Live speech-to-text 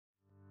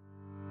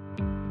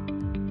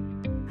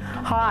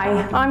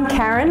Hi, I'm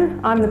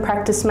Karen. I'm the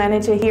practice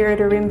manager here at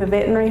Ourimbah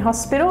Veterinary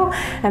Hospital,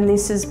 and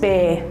this is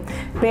Bear.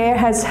 Bear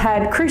has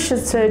had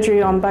cruciate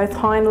surgery on both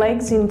hind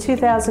legs in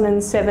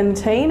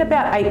 2017,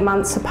 about 8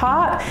 months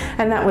apart,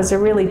 and that was a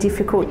really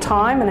difficult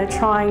time and a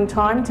trying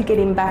time to get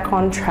him back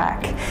on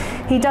track.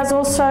 He does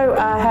also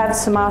have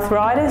some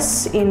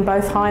arthritis in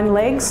both hind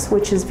legs,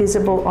 which is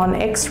visible on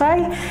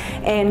X-ray,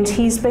 and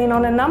he's been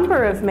on a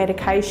number of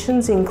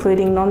medications,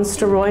 including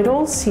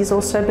non-steroidals. He's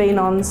also been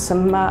on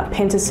some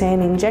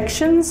Pentosan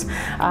injections,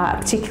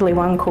 particularly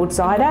one called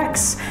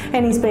Zydax,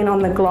 and he's been on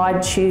the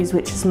Glyde chews,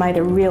 which has made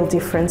a real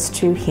difference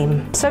to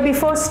him. So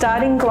before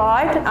starting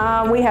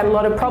Glyde, we had a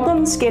lot of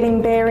problems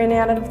getting Bear in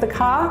out of the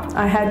car.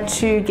 I had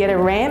to get a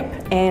ramp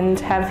and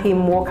have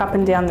him walk up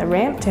and down the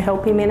ramp to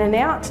help him in and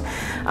out.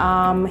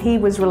 He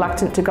was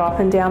reluctant to go up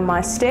and down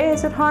my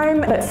stairs at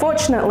home, but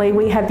fortunately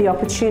we had the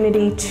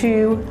opportunity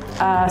to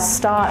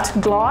start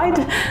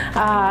Glyde.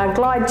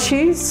 Glyde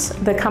chews,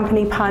 the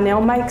company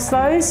Parnell makes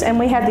those, and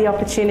we had the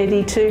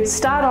opportunity to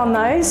start on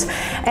those,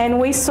 and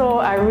we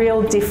saw a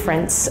real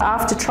difference.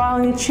 After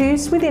trialling the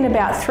chews, within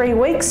about 3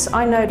 weeks,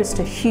 I noticed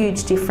a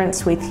huge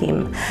difference with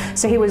him.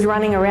 So he was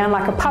running around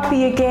like a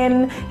puppy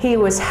again, he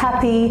was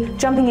happy,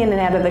 jumping in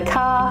and out of the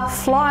car,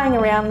 flying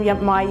around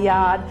my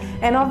yard,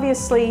 and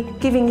obviously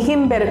giving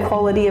him better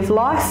quality of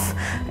life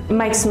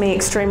makes me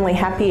extremely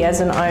happy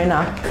as an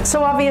owner.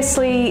 So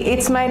obviously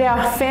it's made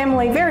our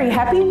family very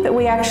happy that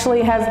we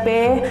actually have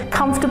Bear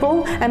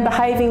comfortable and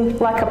behaving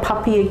like a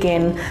puppy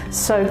again.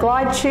 So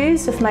Glyde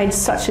chews have made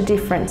such a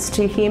difference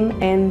to him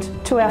and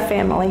to our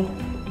family.